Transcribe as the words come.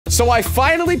So I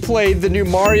finally played the new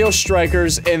Mario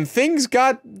Strikers, and things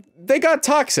got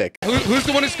toxic. Who's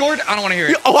the one who scored? I don't want to hear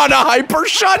it. On a hyper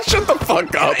shot? Shut the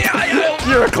fuck up. Yeah.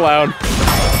 You're a clown.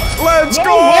 Let's go!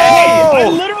 I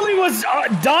literally was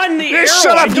done the arrow.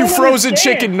 Shut up, you frozen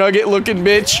chicken nugget looking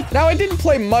bitch. Now, I didn't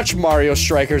play much Mario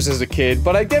Strikers as a kid,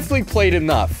 but I definitely played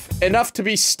enough. Enough to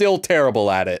be still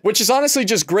terrible at it. Which is honestly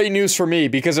just great news for me,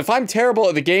 because if I'm terrible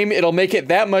at the game, it'll make it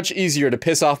that much easier to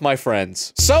piss off my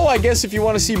friends. So I guess if you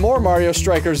want to see more Mario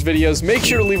Strikers videos, make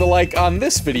sure to leave a like on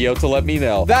this video to let me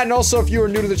know. That, and also if you are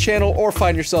new to the channel or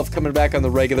find yourself coming back on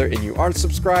the regular and you aren't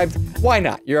subscribed, why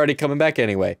not? You're already coming back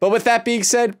anyway. But with that being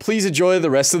said, please enjoy the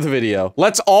rest of the video.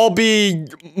 Let's all be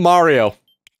Mario.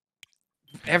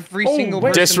 Every single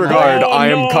person. Disregard, I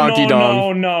am Conky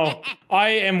Dong. No. I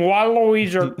am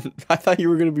Waluigi. I thought you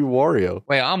were gonna be Wario.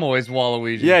 Wait, I'm always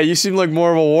Waluigi. Yeah, you seem like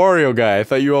more of a Wario guy. I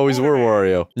thought you always were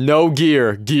Wario. No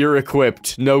gear. Gear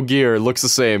equipped. No gear. Looks the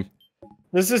same.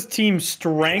 This is team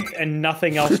strength and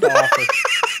nothing else to offer.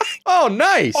 Oh,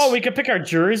 nice. Oh, we can pick our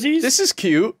jerseys? This is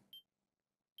cute.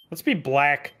 Let's be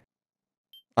black.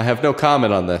 I have no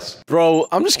comment on this. Bro,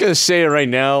 I'm just gonna say it right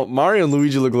now. Mario and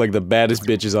Luigi look like the baddest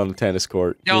bitches on the tennis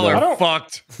court. Y'all are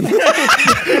fucked.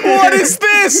 What is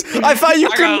this? I thought you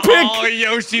couldn't pick. All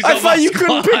Yoshi's I thought you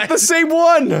couldn't pick the same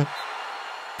one.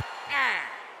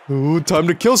 Ooh, time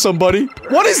to kill somebody.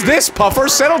 What is this, Puffer?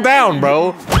 Settle down,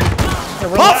 bro.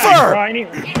 Puffer!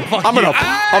 I'm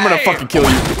gonna fucking kill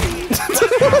you.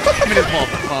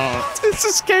 This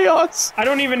is chaos. I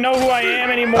don't even know who I am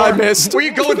anymore. I missed. Where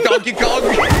you going, Donkey Kong?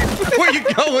 Where you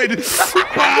going?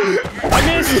 I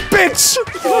missed. Bitch!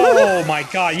 Oh my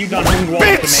god, you done moonwalked the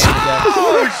man to death.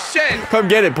 Oh shit! Come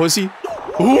get it, pussy.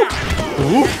 Ooh.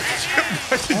 Ooh. I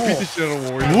should beat the shit out of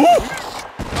Wario.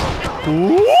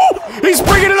 Ooh. Ooh. He's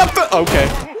bringing it up the. Okay.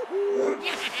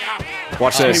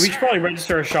 Watch this. We should probably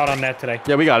register a shot on net today.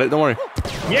 Yeah, we got it. Don't worry.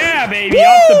 Yeah, baby.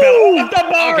 Off the bell. Off the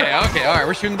bar. Okay. All right.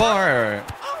 We're shooting the ball. All right.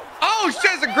 Oh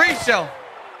shit! It's a great shell.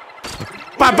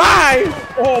 Bye-bye!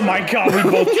 Oh my god, we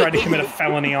both tried to commit a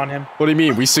felony on him. What do you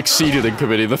mean? We succeeded in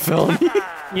committing the felony.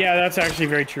 Yeah, that's actually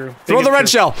very true. Throw the red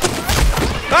shell.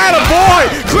 Atta boy!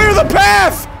 Clear the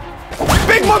path!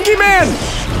 Big monkey man!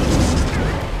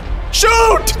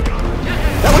 Shoot!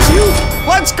 That was you.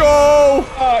 Let's go!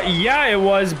 Yeah, it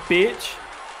was, bitch.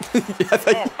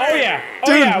 Oh yeah.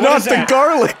 Dude, yeah. not the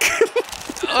garlic.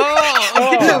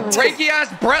 Get your reiki ass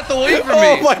breath away from me.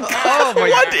 Oh my god. Oh my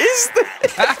What is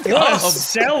that? What a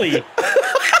Sally.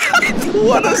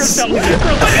 What a Sally.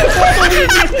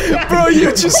 Bro,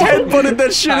 you just headbutted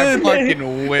that shit in.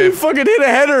 Fucking whip. You fucking hit a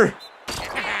header.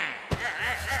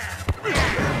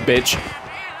 Bitch.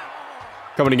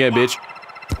 Coming again, bitch.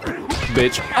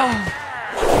 Bitch.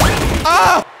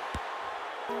 Ah!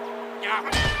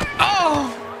 Oh!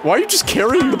 Why are you just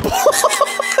carrying the ball?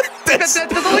 That's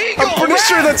illegal! I'm pretty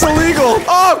sure that's illegal!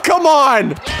 Oh, come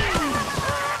on!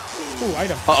 Ooh,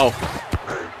 item. Uh-oh.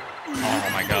 Oh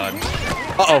my god.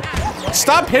 Uh-oh.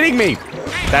 Stop hitting me!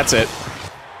 That's it.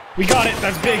 We got it.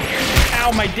 That's big.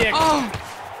 Ow, my dick. Oh!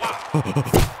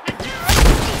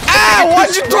 Ah!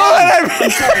 Why'd you throw that at me?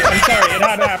 I'm sorry. It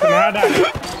had to happen.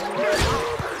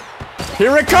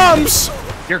 Here it comes!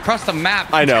 You're across the map.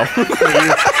 I know.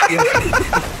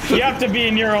 You have to be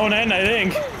in your own end, I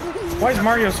think. Why is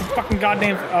Mario so fucking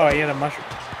goddamn... Oh, he had a mushroom.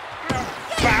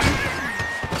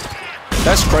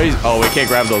 That's crazy. Oh, we can't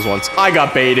grab those ones. I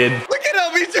got baited. Look at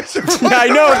him, he's just I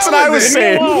know, that's what I was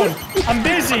saying. Alone. I'm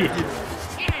busy.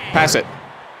 Pass it.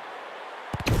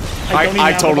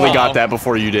 I totally got that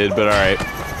before you did, but alright.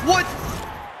 What?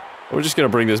 We're just gonna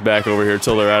bring this back over here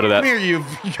till they're out of that. Come here, you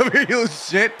little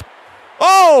shit.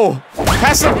 Oh!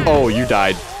 Pass it. Oh, you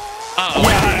died.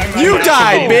 Yeah, You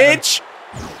died, bitch!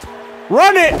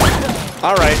 Run it!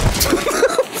 Alright.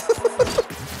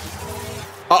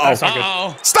 Uh-oh.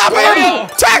 Uh-oh. Stop him!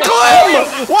 Tackle him!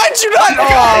 Why'd you not?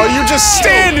 Oh, you're just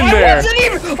standing there.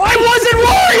 I wasn't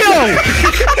Wario!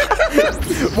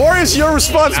 Wario's your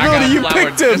responsibility. You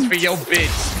picked Just him. for your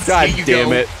bitch. God Here you damn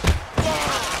go. it.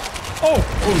 Oh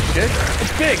shit.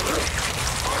 It's big.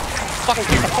 Fuck you.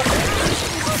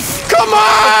 Come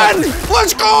on!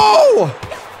 Let's go!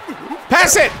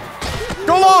 Pass it!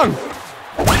 Go long!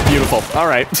 Beautiful.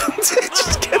 Alright. It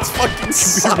just gets fucking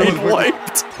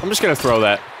side-wiped. I'm just gonna throw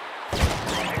that.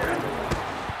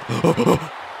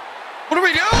 What are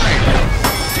we doing?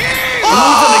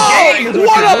 Oh!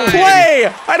 What a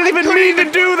play! I didn't even mean to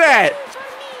do that!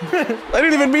 I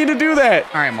didn't even mean to do that.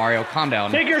 Alright, Mario, calm down.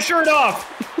 Take your shirt off.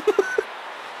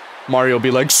 Mario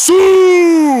be like,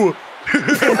 Sue!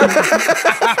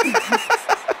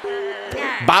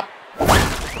 Bop.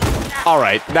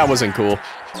 Alright, that wasn't cool.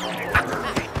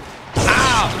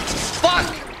 Ow!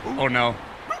 Fuck! Oh no.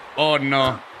 Oh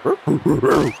no.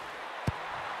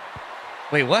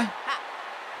 Wait, what?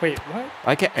 Wait, what?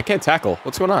 I can't tackle.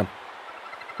 What's going on?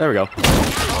 There we go. All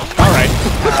right.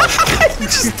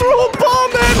 Just throw a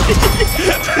bomb at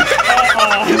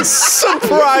me.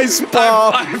 Surprise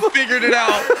bomb. I figured it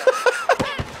out.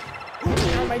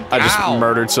 I just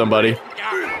murdered somebody.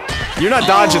 You're not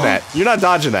dodging that. You're not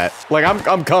dodging that. Like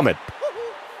I'm coming.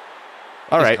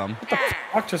 All right. What the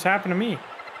fuck just happened to me?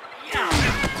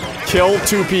 Kill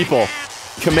 2 people.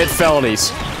 Commit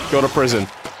felonies. Go to prison.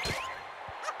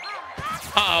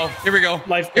 Uh-oh. Here we go.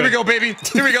 Life Here we good. go, baby.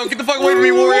 Here we go. Get the fuck away from me,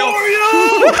 Wario.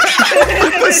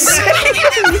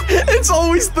 It's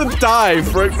always the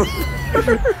dive, right?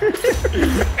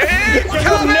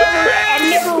 I'm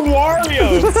never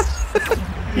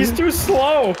Wario. He's too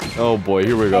slow. Oh boy,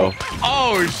 here we go.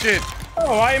 Oh shit.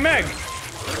 Oh, I am Meg.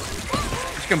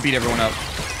 Just gonna beat everyone up.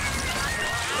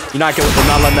 You're not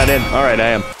letting that in. All right, I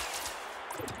am.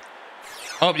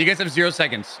 Oh, you guys have 0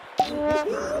 seconds.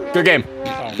 Good game.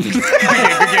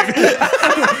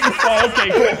 Oh,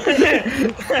 okay,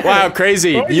 cool. Wow,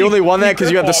 crazy. You only won that because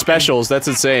you have the specials. That's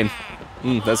insane.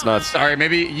 That's nuts. Sorry,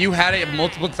 maybe you had it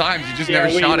multiple times. You just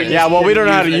never we- shot it. Yeah, well, we don't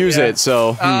know how to Use it, use yeah. it,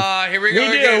 so. Here we go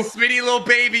We again. do. Smitty little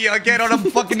baby again on a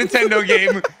fucking Nintendo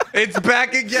game. It's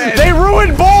back again. They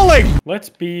ruined bowling! Let's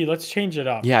change it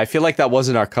up. Yeah, I feel like that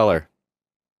wasn't our color.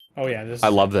 Oh yeah, this. I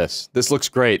love this. This looks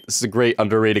great. This is a great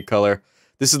underrated color.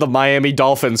 This is the Miami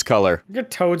Dolphins color. Look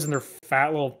at toads and their fat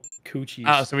little coochies.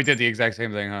 Oh, so we did the exact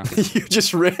same thing, huh? You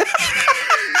just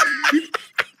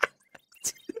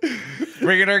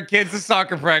Bringing our kids to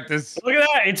soccer practice. Look at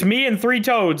that! It's me and 3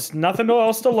 toads. Nothing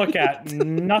else to look at.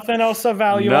 Nothing else of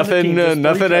value. on the team, just 3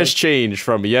 nothing has toads. changed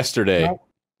from yesterday. Nope.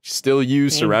 Still you,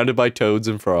 surrounded by toads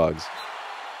and frogs.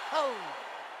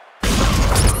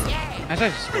 I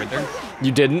just scored there.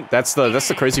 You didn't? That's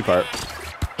the crazy part.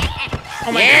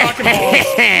 Oh my fucking balls!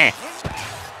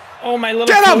 Oh my little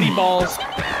Get 'em! toady balls!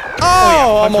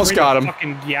 Oh, almost got him.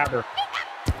 Fucking yabber.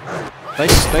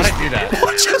 Nice. How'd I do that?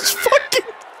 Just fucking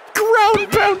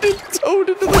ground pounded toad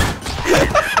into the.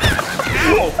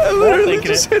 I literally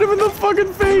just hit him in the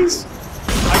fucking face.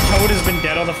 My toad has been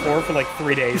dead on the floor for like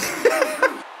 3 days.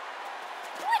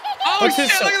 Oh What's shit,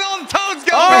 this? look at all the toads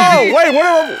go, Oh, baby. wait,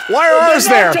 why are ours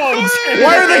there? Toads.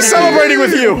 Why are they celebrating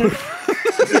with you?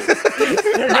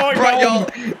 They're going Brought home.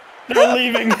 They're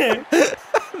leaving.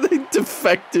 They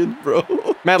defected, bro.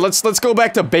 Man, let's go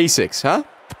back to basics, huh?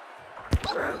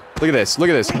 Look at this. Look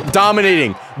at this.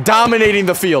 Dominating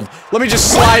the field. Let me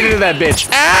just slide into that bitch.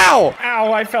 Ow!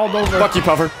 Ow, I fell over. Fuck you,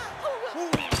 Puffer.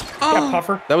 Yeah,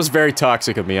 Puffer. That was very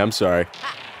toxic of me. I'm sorry.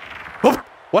 Oh,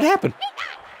 what happened?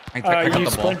 I got You the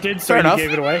ball. sprinted, so Fair you enough.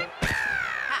 gave it away.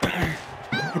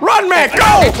 Run, man,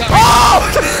 go! Oh!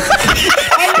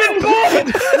 I've been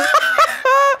good!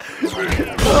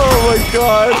 Oh my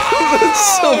god.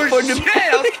 That's so Oh fucking. shit,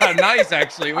 that was kind of nice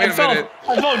actually. Wait a minute.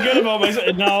 I felt good about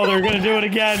myself. No, they're gonna do it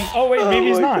again. Oh wait, maybe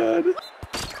it's not. God. Where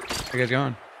you guys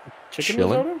going? Chicken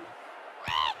Chilling. risotto?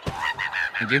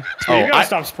 Thank you. Oh, you Oh, gotta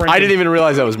stop sprinting. I didn't even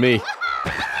realize that was me.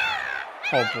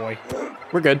 Oh boy.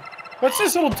 We're good. What's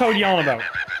this little toad yelling about?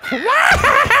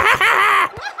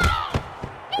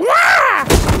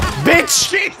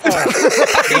 Bitch! You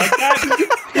like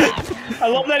that? I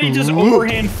love that he just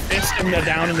overhand fists him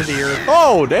down into the earth.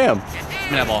 Oh, damn.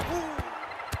 Give me that ball.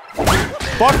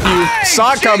 Fuck you.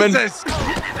 Saw it coming. Jesus.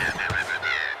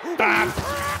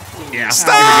 Yeah.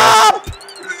 Stop!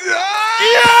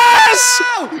 Yes!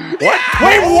 What?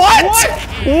 Wait, what?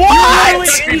 What?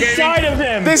 Literally inside of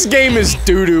him. This game is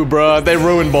doo-doo, bruh. They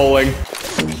ruined bowling.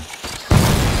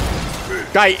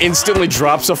 Guy instantly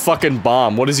drops a fucking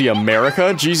bomb. What is he,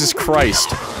 America? Jesus Christ.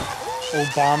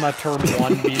 Obama turn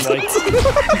 1 be like.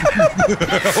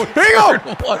 Here you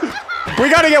go! We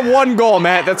gotta get 1 goal,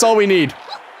 Matt. That's all we need.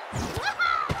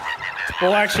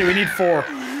 Well, actually, we need 4.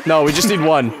 No, we just need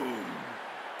 1.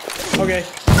 Okay.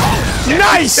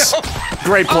 Nice!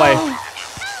 Great play.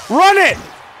 Run it!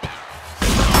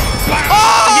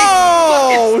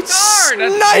 Oh! Star!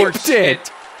 That's Sniped horseshit.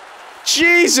 it!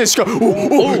 Jesus! Look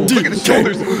Look at the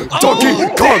shoulders. Donkey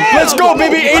Kong! Let's go,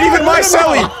 baby! Ain't even my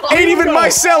celly! Ain't even my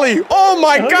celly! Oh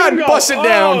my Look at god! him go. Bust it Oh,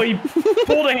 down! he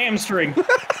pulled a hamstring.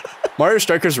 Mario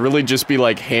Strikers really just be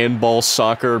like handball,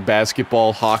 soccer,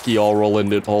 basketball, hockey all rolled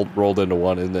into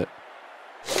one, isn't it?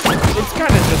 It's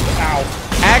kind of just ow.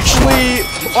 Actually,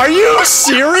 are you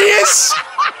serious?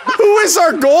 Who is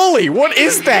our goalie? What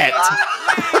is that?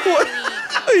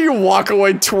 You walk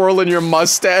away twirling your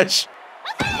mustache.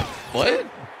 What?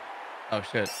 Oh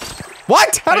shit.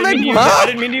 What? How did I they?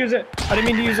 didn't mean to use it. I didn't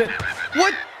mean to use it.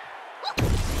 What?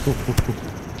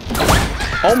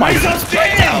 Oh my God.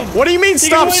 What do you mean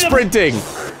stop sprinting?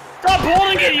 Stop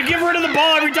holding it! You give rid of the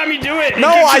ball every time you do it. No,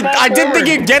 I didn't think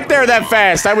you'd get there that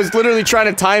fast. I was literally trying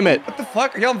to time it. What the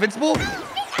fuck? Are y'all invincible?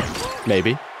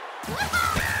 Maybe.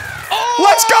 Oh!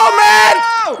 Let's go, man!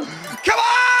 Come on!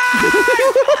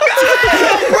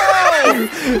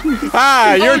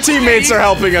 Ah, your teammates are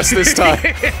helping us this time.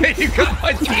 You got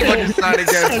my team on your side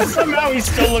again. Somehow he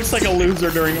still looks like a loser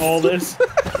during all this.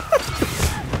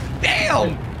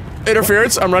 Damn!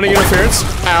 Interference. I'm running interference.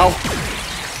 Ow.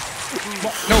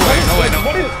 No way, no way, no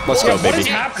way. Let's go, What baby. is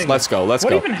happening? Let's go, let's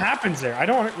What go. even happens there? I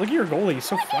don't look at your goalie. He's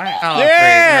so flat. Oh,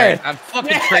 Yeah! great, right. I'm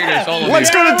fucking traitors, all of Let's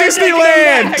you. go to we're taking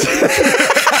Disneyland!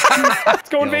 Let's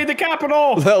go invade the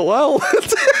Capitol. Well.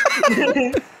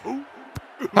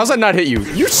 How's that not hit you?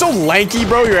 You're so lanky,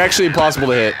 bro. You're actually impossible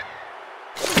to hit.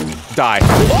 Die.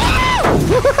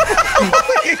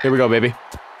 Here we go, baby.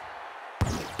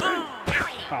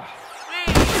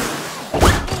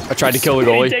 I tried to kill the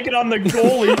goalie. Take it on the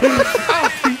goalie.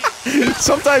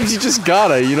 Sometimes you just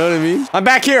gotta, you know what I mean? I'm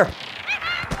back here.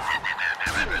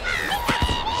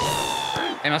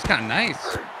 Damn, that's kind of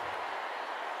nice.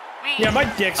 Yeah, my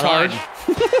dick's hard. Here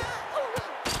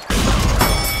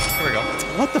we go.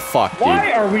 What the fuck, dude?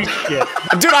 Why are we shit?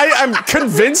 Dude, I'm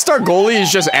convinced our goalie is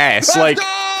just ass. Like,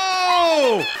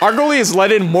 go! our goalie has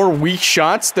let in more weak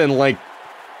shots than, like,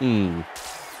 Like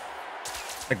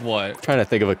what? trying to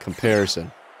think of a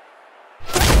comparison.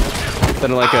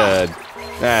 Than like a...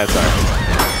 That's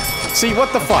alright. See,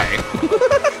 what the fuck?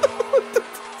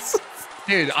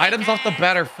 Dude, items off the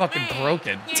bat are fucking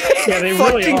broken. Yeah, they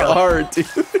really Fucking are. dude.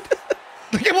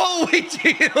 Look at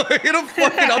Waluigi! Look at him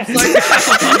fucking upside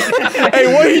down. Hey,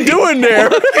 what are you doing there?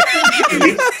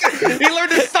 He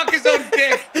learned to suck his own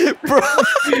dick. Bro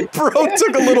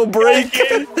took a little break.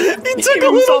 He took a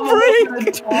little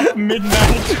break. Top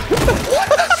mid-match.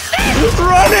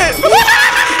 Run it!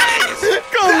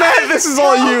 Go, Matt, this is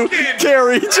all you.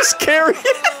 Carry, just carry.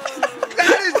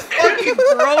 That is fucking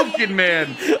broken,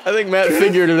 man. I think Matt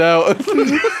figured it out.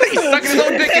 He's sucking his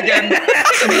own dick again.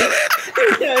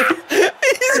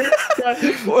 I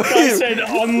said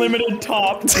unlimited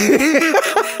top.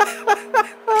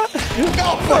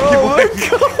 Oh my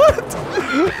god!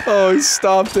 Oh, he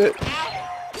stopped it.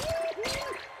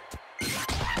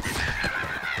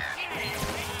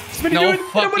 No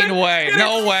fucking way.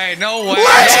 No way. No way.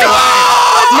 Let's go!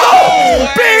 No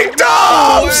way. Big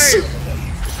dogs!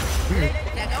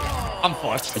 I'm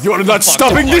fucked. You are not fucked.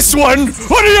 stopping this one!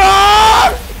 Hurry!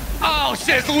 Oh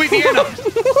shit, it's Louisiana.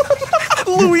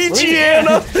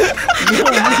 Louisiana!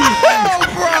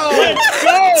 Let's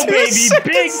go, baby!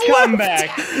 Big comeback!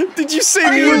 Did you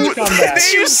say Huge comeback.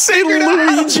 Did you say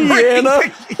Louisiana?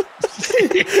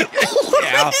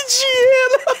 Yeah.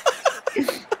 Louisiana!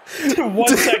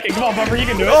 1 second, come on, Bumper, you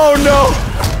can do it. Oh no!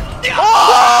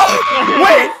 Oh!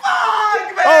 Wait!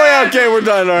 Oh yeah, okay, we're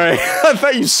done, alright. I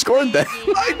thought you scored that.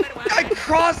 I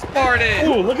crossbarred it.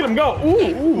 Ooh, look at him go.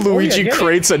 Ooh. Luigi Oh, yeah,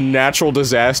 creates a natural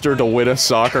disaster to win a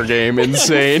soccer game.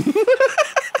 Insane.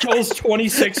 Kills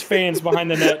 26 fans behind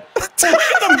the net. Look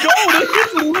at them go!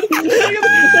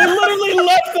 They literally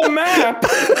left the map!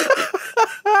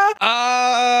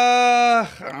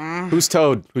 Who's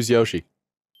Toad? Who's Yoshi?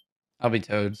 I'll be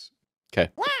Toads. Okay.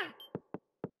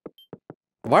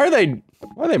 Why are they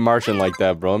marching like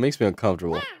that, bro? It makes me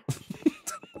uncomfortable.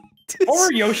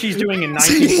 Or Yoshi's doing in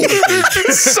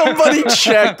 1943. Somebody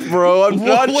check, bro. I'm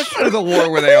not What side of the war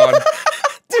were they on?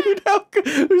 Dude,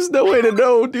 there's no way to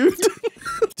know, dude.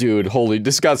 Dude, holy,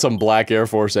 this got some Black Air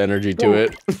Force energy to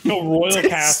it. No, Royal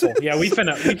Castle. Yeah, we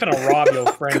finna rob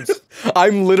your friends.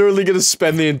 I'm literally gonna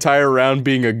spend the entire round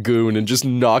being a goon and just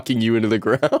knocking you into the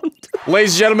ground.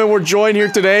 Ladies and gentlemen, we're joined here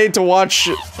today to watch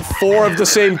 4 of the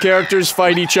same characters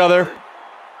fight each other.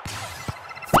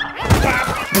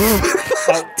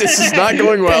 This is not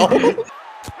going well.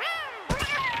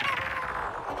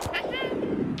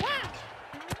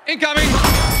 Incoming!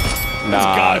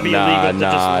 Gotta be illegal to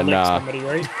just lick somebody,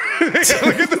 right?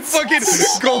 Look at the fucking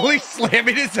goalie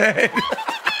slamming his head.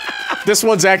 This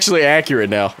one's actually accurate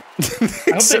now. I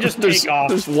hope they just take off.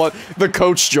 There's one. The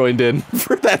coach joined in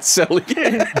for that silly.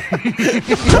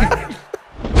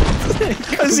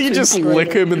 Because he just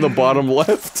lick him in the bottom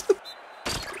left.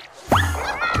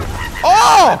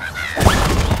 Oh!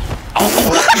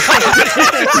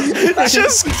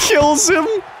 Just kills him.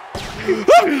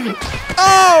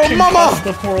 Oh, mama!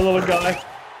 The poor little guy.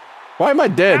 Why am I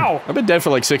dead? Ow. I've been dead for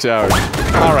like 6 hours.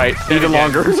 All right, even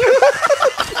longer.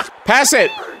 Pass it.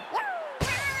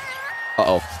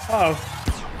 Uh-oh. Uh-oh.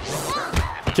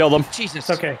 Killed him. Jesus.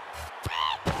 It's okay.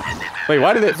 Wait,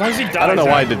 why did it? As long as he I don't know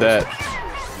dies why I did that.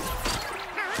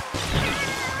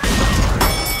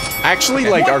 Actually,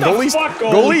 like, What our the goalie fuck,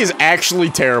 goalie? is actually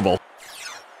terrible.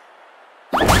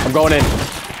 I'm going in.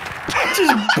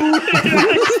 Just booted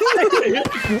it.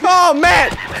 Oh,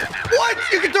 Matt! What?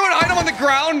 You can throw an item on the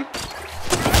ground?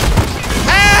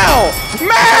 Ow!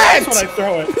 Matt! That's when I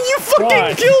throw it. You fucking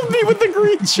Why? killed me with the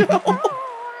green shell.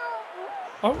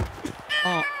 Oh.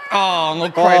 Oh,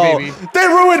 little crybaby. They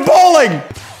ruined bowling!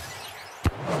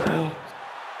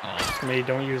 Mate,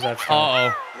 don't use that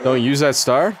stuff. Don't use that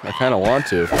star? I kind of want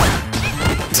to.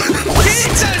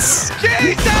 Jesus!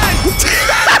 Jesus!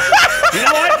 You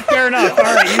know what? Fair enough. All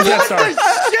right, use that star.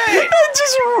 Shit!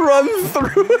 Just run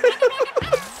through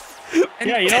it.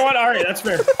 Yeah, you know what? All right, that's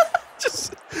fair.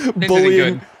 Just good.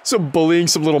 bullying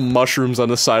some little mushrooms on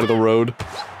the side of the road.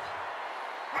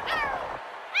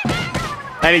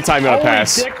 Anytime you want to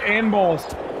pass. Dick and balls.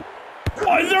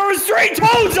 Oh, there was 3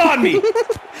 toads on me!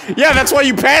 Yeah, that's why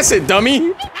you pass it, dummy.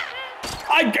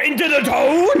 Into the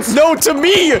toads? No, to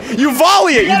me! You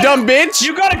volley it, you dumb bitch!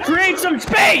 You gotta create some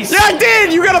space! Yeah, I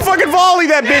did! You gotta fucking volley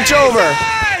that bitch over!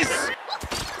 Yes!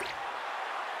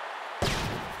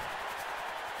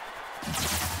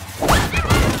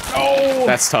 Oh!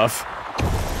 That's tough.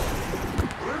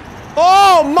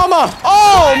 Oh, mama!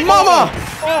 Oh, mama!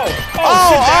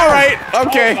 Oh, alright,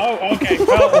 okay. Oh, okay.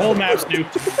 Well, the whole map's new.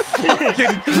 Fucking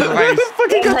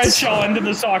got Red this- shell into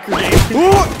the soccer game.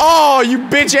 Ooh, oh, you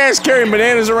bitch ass carrying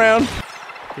bananas around.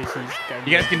 You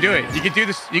guys can do it. You can do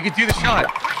this. You can do the shot.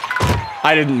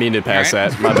 I didn't mean to pass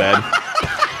Alright. that. My bad.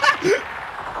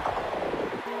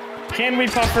 Can we,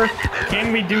 Puffer?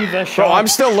 Can we do the shot? Bro, I'm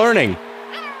still learning.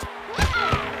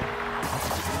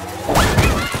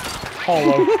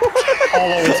 Hollow.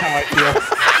 Hollow is how I feel.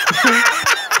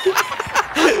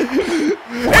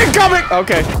 Incoming!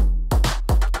 Okay.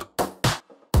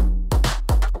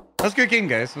 That was a good game,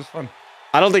 guys. It was fun.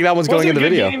 I don't think that one's going in the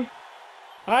Was it a good video.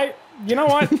 game? You know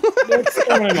what? That's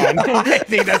going on. I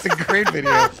think that's a great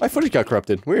video. My footage got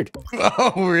corrupted. Weird.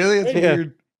 Oh, really? That's Yeah.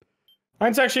 weird.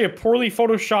 Mine's actually a poorly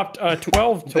photoshopped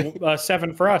 12 to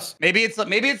 7 for us. Maybe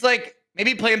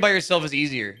playing by yourself is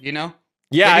easier, you know?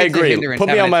 Yeah, Maybe I it's a agree. hindrance Put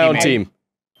me having on a my own teammate. team.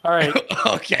 All right.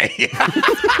 Okay.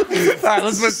 Alright,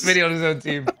 let's put Smitty on his own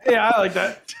team. Yeah, I like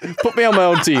that. Put me on my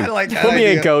own team. I like that Put me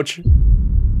in, idea. coach.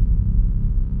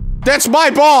 That's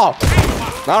my ball!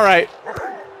 Alright.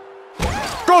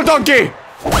 Go, donkey!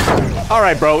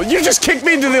 Alright, bro. You just kicked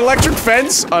me into the electric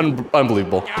fence?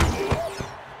 Unbelievable.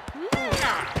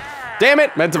 Damn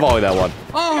it! Meant to volley that one.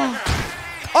 Oh.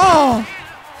 Oh!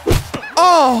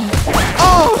 Oh!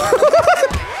 Oh!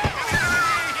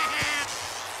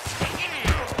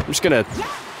 I'm just gonna...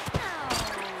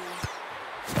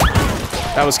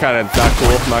 That was kind of not cool,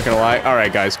 I'm not gonna lie.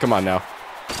 Alright, guys, come on now.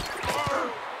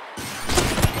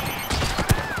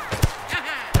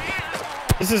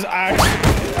 This is actually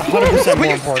 100%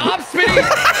 more important. Stop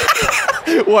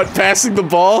spinning! What, passing the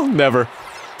ball? Never.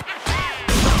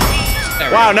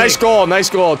 Wow, nice goal, nice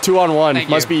goal. 2-on-1. Thank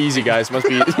Must you. be easy, guys. Must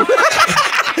be easy.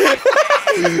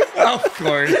 Of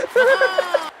course.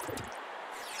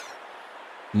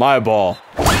 My ball.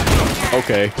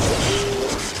 Okay.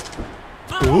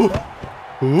 Ooh.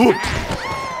 Ooh.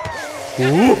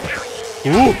 Ooh.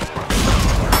 Ooh.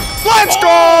 Let's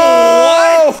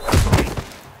go!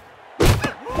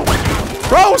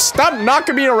 Bro, stop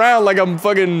knocking me around like I'm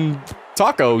fucking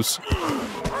tacos.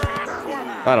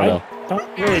 I don't know.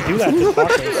 Don't really do that to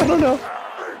tacos. I don't know.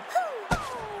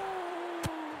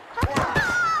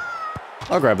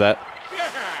 I'll grab that.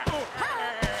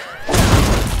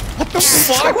 What the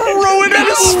fuck? Throw it at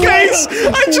his face!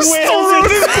 I just threw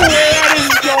it at his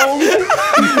dome.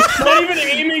 Not even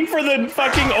aiming for the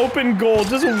fucking open goal.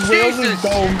 Just rails his Jesus.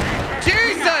 dome.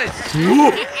 Jesus!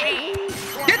 Ooh.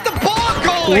 Get the ball,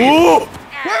 goalie! Ooh.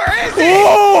 Where is he?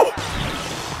 Ooh.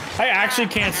 I actually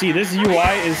can't see. This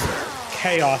UI is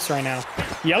chaos right now.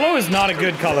 Yellow is not a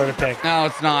good color to pick. No,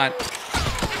 it's not.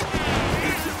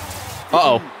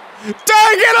 Uh-oh.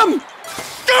 Dang, get him!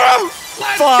 Get him!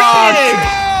 Let's Fuck!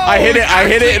 go! I hit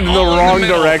it in the All in wrong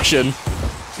middle. direction.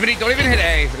 Smitty, don't even hit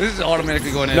A. This is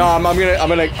automatically going in. No, I'm gonna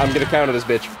counter this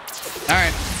bitch.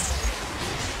 Alright.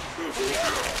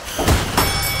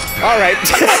 Alright.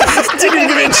 Didn't even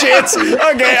give me a chance.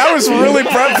 Okay, I was really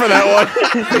prepped for that one.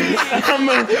 I'm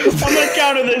gonna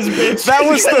counter this bitch. That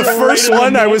was the Right first in the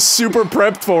one I middle. was super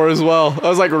prepped for as well. I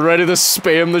was like ready to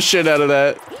spam the shit out of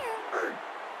that.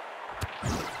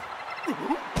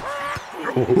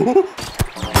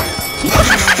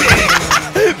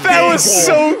 That was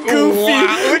so goofy.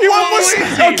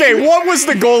 What was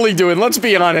the goalie doing? Let's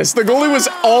be honest. The goalie was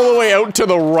all the way out to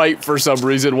the right for some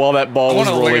reason while that ball was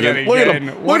wanna look rolling at in. that Look at again.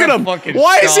 him. What Look at a him. fucking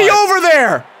Why is he shot. over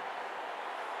there?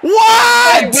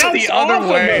 What? Went the other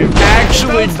way.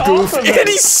 Actually goofy. of it. And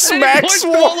he smacks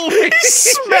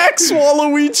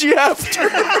Waluigi after.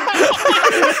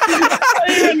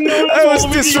 That was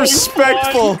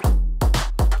disrespectful.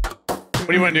 What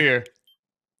do you want to do here?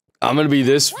 I'm gonna be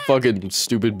this fucking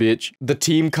stupid bitch. The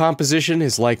team composition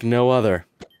is like no other.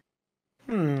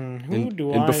 Who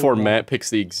do I And before want? Matt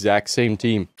picks the exact same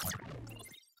team.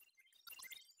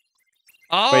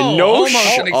 Oh, Wait, no almost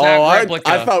an exact replica.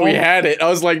 I thought we had it. I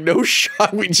was like, no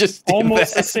shot, we just did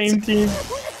Almost that. the same team.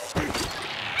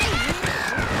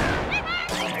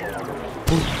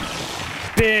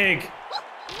 Big.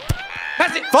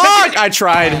 Pass it. Fuck! I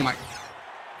tried. Oh my.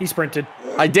 He sprinted.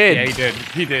 I did. Yeah, he did.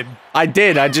 He did. I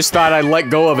did. I just thought I'd let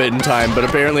go of it in time, but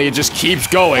apparently it just keeps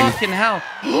going. Fucking hell.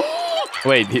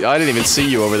 Wait, I didn't even see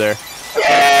you over there.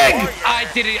 I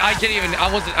didn't. I didn't even.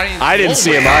 I wasn't. I didn't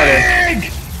see him either.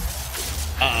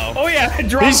 Oh yeah, it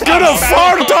dropped He's gonna out.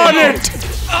 fart on it!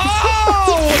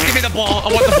 Oh! Give me the ball. I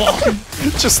want the ball.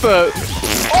 Just the...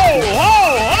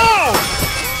 Oh!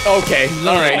 Okay,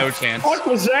 alright. No chance. What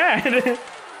was that?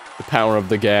 The power of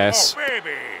the gas. Baby.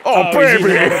 Oh, he's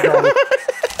baby! eating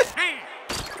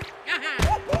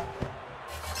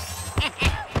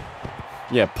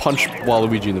Yeah, punch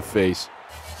Waluigi in the face.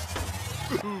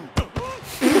 You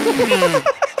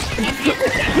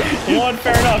know what?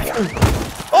 Fair enough.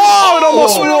 Oh, it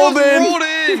almost Oh, rolled it in! rolled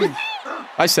in.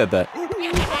 I said that.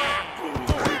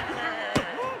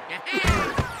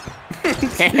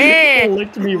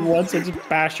 Licked me once and just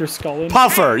bashed your skull in.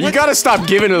 Puffer, you gotta stop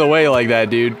giving it away like that,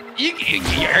 dude.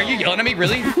 Are you yelling at me?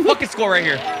 Really? Fucking score right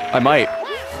here. I might.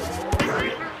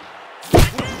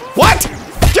 What?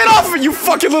 Get off of it, you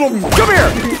fucking little... Come here!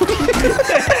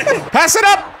 Pass it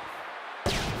up!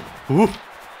 Ooh.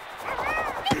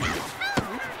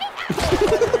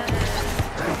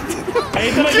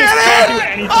 Get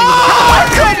Get it! Oh,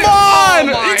 come on!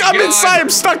 Oh my I'm God. inside, I'm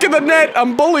stuck in the net,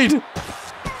 I'm bullied.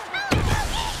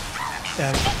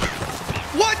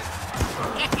 What?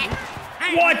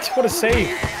 What? What a save!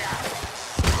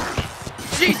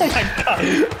 Jesus. Oh my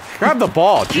god! Grab the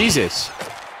ball, Jesus.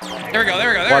 There we go. There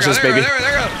we go. There Watch we go. this, There we baby. go.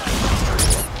 There we go.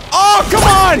 Oh, come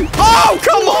on! Oh,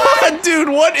 come on, dude!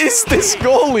 What is this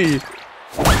goalie?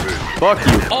 Fuck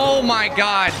you. Oh my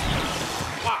god.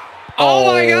 Oh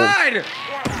my Oh. god.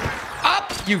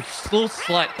 Up, you little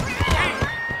slut.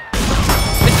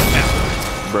 This is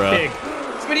bad. Bruh. Big.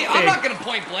 Smitty, I'm not gonna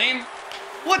point blame.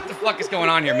 What the fuck is going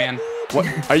on here, man? What?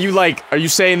 Are you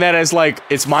saying that as like,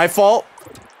 it's my fault?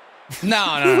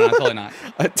 No, totally not.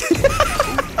 I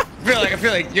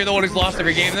feel like you're the one who's lost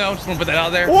every game, though. Just want to put that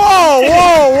out there. Whoa,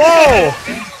 whoa, whoa!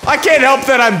 I can't help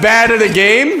that I'm bad at a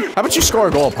game. How about you score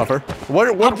a goal, Puffer? Where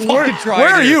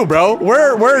are you, bro?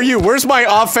 Where are you? Where's my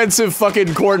offensive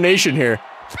fucking coordination here?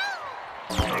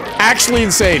 Actually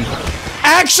insane.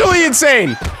 Actually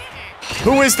insane.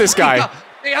 Who is this guy?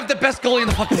 They have the best goalie in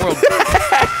the fucking world.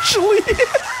 Actually.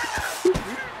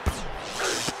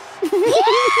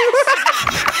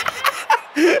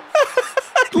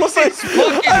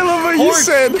 I love what you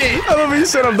said. I love what you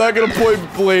said. I'm not gonna point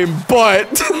blame, but.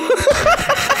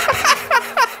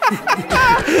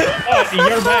 Oh,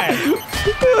 you're bad.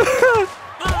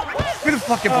 Give me the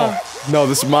fucking ball. No,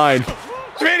 this is mine.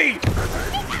 Smitty!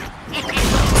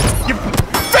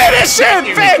 Finish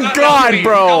it! Thank God, That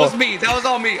bro. was me. That was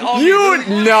all me. All You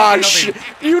me. nah, Nothing.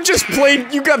 you just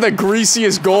played. You got the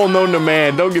greasiest goal known to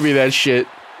man. Don't give me that shit.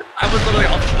 I was literally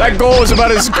offside. That goal was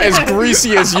about as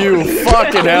greasy as you.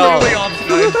 Fucking hell, Literally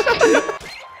offside.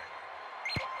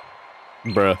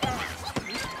 bruh.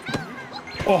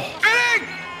 Oh,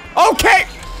 Okay.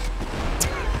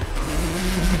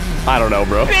 I don't know,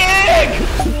 bro. Big.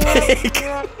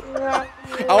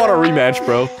 I want a rematch,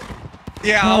 bro.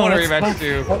 Yeah, I want to rematch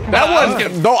too. That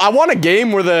was no. I want a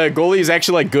game where the goalie is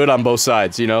actually like good on both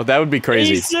sides. You know, that would be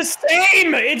crazy. it's the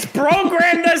same. It's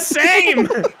programmed the same.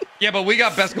 Yeah, but we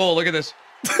got best goal. Look at this.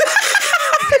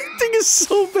 This thing is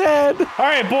so bad. All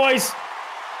right, boys.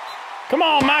 Come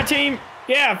on, my team.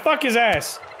 Yeah, fuck his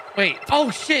ass. Wait.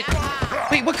 Oh shit.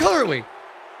 Wait, what color are we?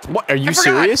 What? Are you forgot.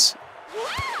 serious?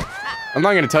 I'm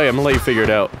not gonna tell you. I'm gonna let you figure it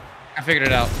out. I figured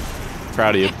it out.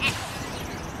 Proud of you.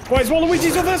 Boys,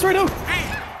 Waluigi's over this right now.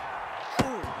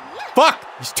 Fuck!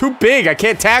 He's too big. I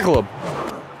can't tackle him.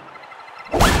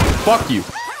 Fuck you.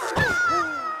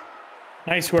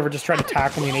 Nice, whoever just tried to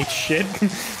tackle me and ate shit.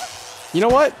 You know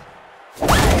what?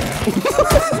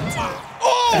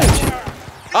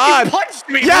 Oh! You punched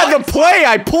me. Yeah, what? the play.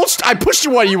 I pushed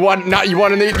you. What you want? Not you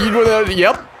want to?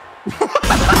 Yep.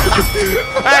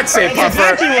 That's it, Puffer.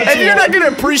 exactly what If you you're not want.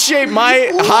 gonna appreciate my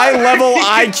high-level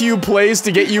IQ plays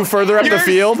to get you further up You're the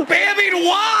field, spamming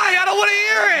Y. I don't want to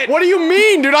hear it. What do you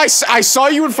mean, dude? I saw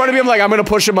you in front of me. I'm like, I'm gonna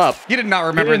push him up. You did not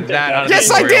remember that. Yes,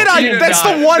 I did. That's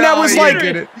the one that was like.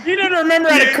 You didn't remember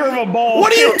how to curve a ball.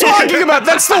 What are you talking about?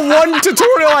 That's the one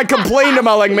tutorial I complained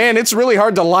about. Like, man, it's really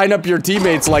hard to line up your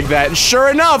teammates like that. And sure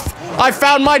enough, I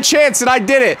found my chance and I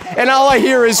did it. And all I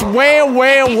hear is wham,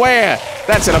 wham, wham.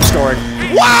 That's it. I'm scoring.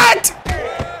 What?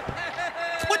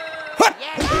 What?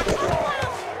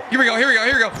 Here we go. Here we go.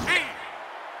 Here we go.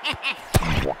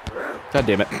 God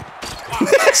damn it.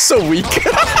 That's so weak.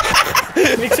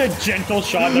 Makes a gentle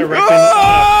shot there, Rick.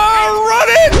 Run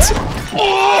it!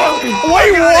 Oh,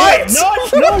 wait, what?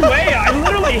 No way! I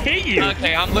literally hit you.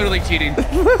 Okay, I'm literally cheating.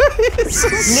 So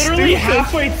literally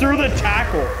halfway through the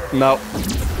tackle. No.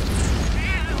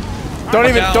 Don't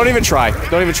even try.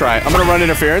 Don't even try. I'm gonna run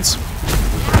interference.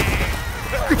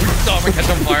 Stop and catch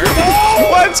on fire.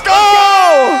 Let's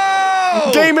go!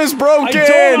 Game is broken.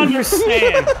 I don't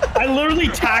understand. I literally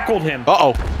tackled him.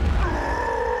 Uh-oh.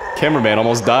 Cameraman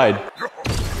almost died.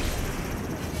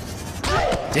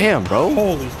 Damn, bro.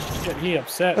 Holy shit, he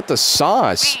upset. What the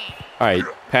sauce? Alright,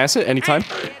 pass it anytime.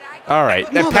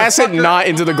 Alright, now pass it not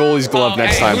into the goalie's glove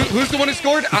next time. Who's the one who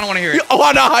scored? I don't want to hear it. Oh,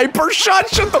 on a hyper shot?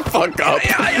 Shut the fuck up.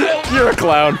 You're a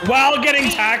clown. While getting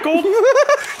tackled? Yeah,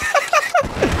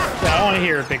 I don't want to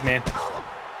hear it, big man.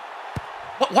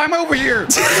 Why am I over here?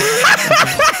 I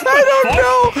don't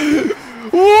know.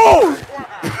 Whoa!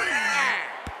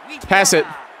 Pass it.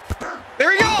 There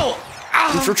we go.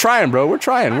 We're trying, bro. We're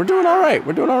trying. We're doing all right.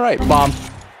 We're doing all right. Bomb.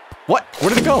 What? Where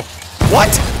did it go? What?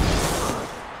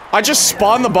 I just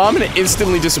spawned the bomb and it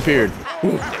instantly disappeared.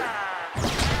 Ooh.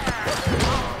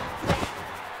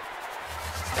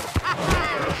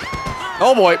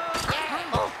 Oh boy.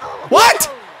 What?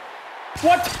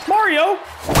 What? Mario?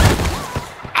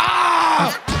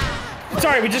 Ah!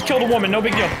 Sorry, we just killed a woman. No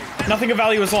big deal. Nothing of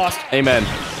value was lost. Amen.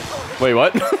 Wait,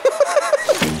 what?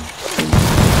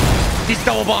 He's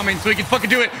double bombing so he can fucking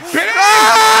do it.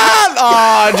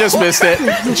 Ah! Oh, just missed it.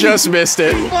 Just missed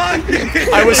it.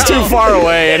 I was too far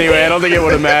away anyway. I don't think it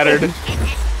would have mattered.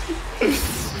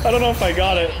 I don't know if I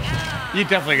got it. You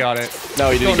definitely got it. No,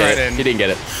 he didn't get it. He didn't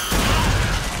get it.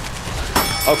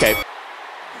 Okay.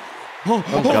 Oh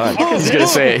god. He's gonna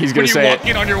say it. He's gonna say it. Walk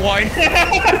in on your wine.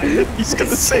 He's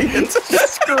gonna say it.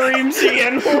 Screams the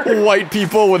N-word. White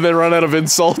people when they run out of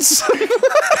insults.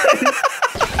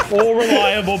 All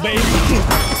reliable, baby.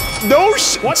 No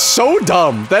what? So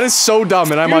dumb. That is so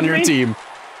dumb, and I'm on your team.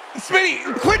 Smitty,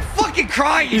 quit fucking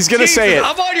crying. He's gonna say it.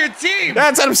 I'm on your team.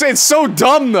 That's what I'm saying. It's so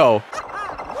dumb, though.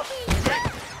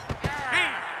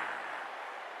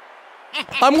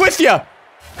 I'm with you.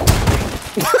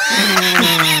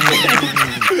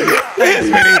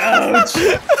 Ouch.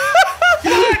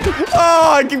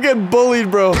 Oh, I keep getting bullied,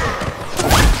 bro.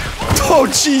 Oh,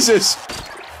 Jesus.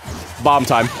 Bomb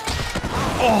time.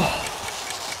 Oh.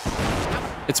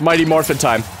 It's Mighty Morphin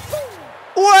time.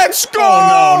 Let's go!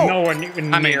 Oh, no. No one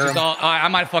even near him. I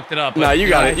might have fucked it up. No, you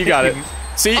got it. You got it.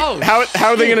 See? How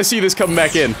are they gonna see this come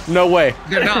back in? No way.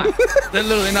 They're not. They're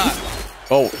literally not.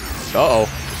 Oh. Uh-oh.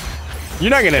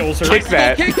 You're not gonna kick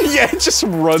that. Yeah, it just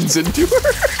runs into her.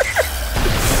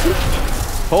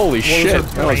 Holy shit.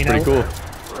 That was pretty cool.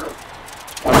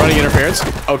 I'm running interference.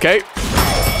 Okay.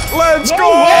 Let's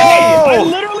go! I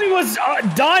literally was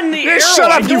done the arrow.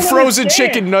 Shut up, you frozen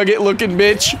chicken nugget looking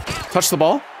bitch. Touch the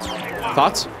ball.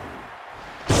 Thoughts?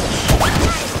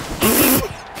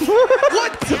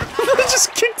 What? I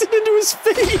just kicked it into his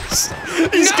face.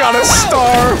 He's got a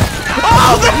star.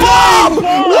 Oh, the bomb!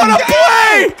 What a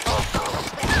play!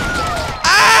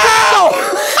 Ow!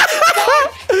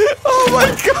 Oh my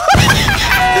god!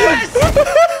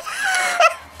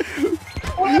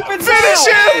 Finish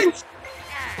him!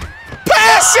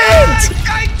 Pass it!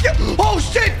 Oh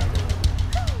shit!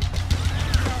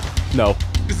 No.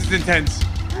 This is intense.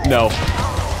 No.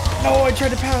 No, I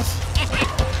tried to pass.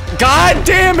 God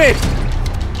damn it!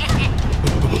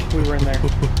 We were in there.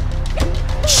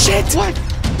 Shit! What?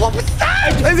 What was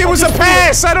that? It was a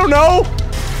pass! I don't know!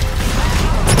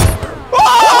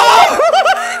 Oh!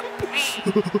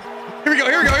 Here we go,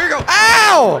 here we go, here we go!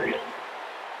 Ow!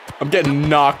 I'm getting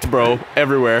knocked, bro.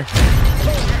 Everywhere.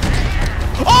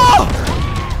 Oh!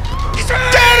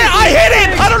 Damn it! I hit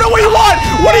it! I don't know what you want!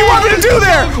 What do you want me to do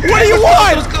there? What do you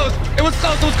want? It was close! It was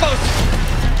close! It was close!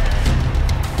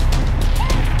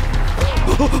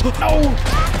 No!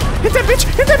 Hit that bitch!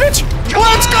 Hit that bitch!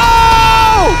 Let's go!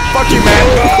 Fuck you, man.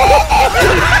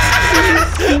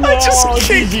 I just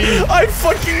kicked. I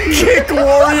fucking kick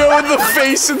Wario in the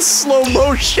face in slow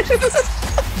motion.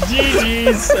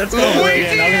 GG's. That's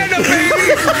Louisiana,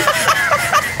 baby!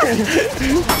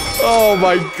 Oh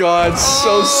my god,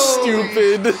 so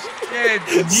stupid. Yeah.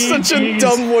 Such a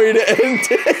dumb way to end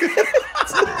it.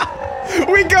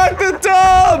 We got the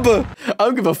dub! I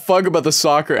don't give a fuck about the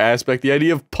soccer aspect. The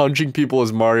idea of punching people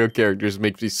as Mario characters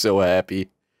makes me so happy.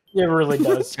 It really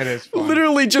does. It is fun.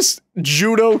 Literally just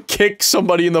judo kick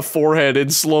somebody in the forehead in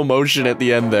slow motion at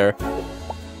the end there.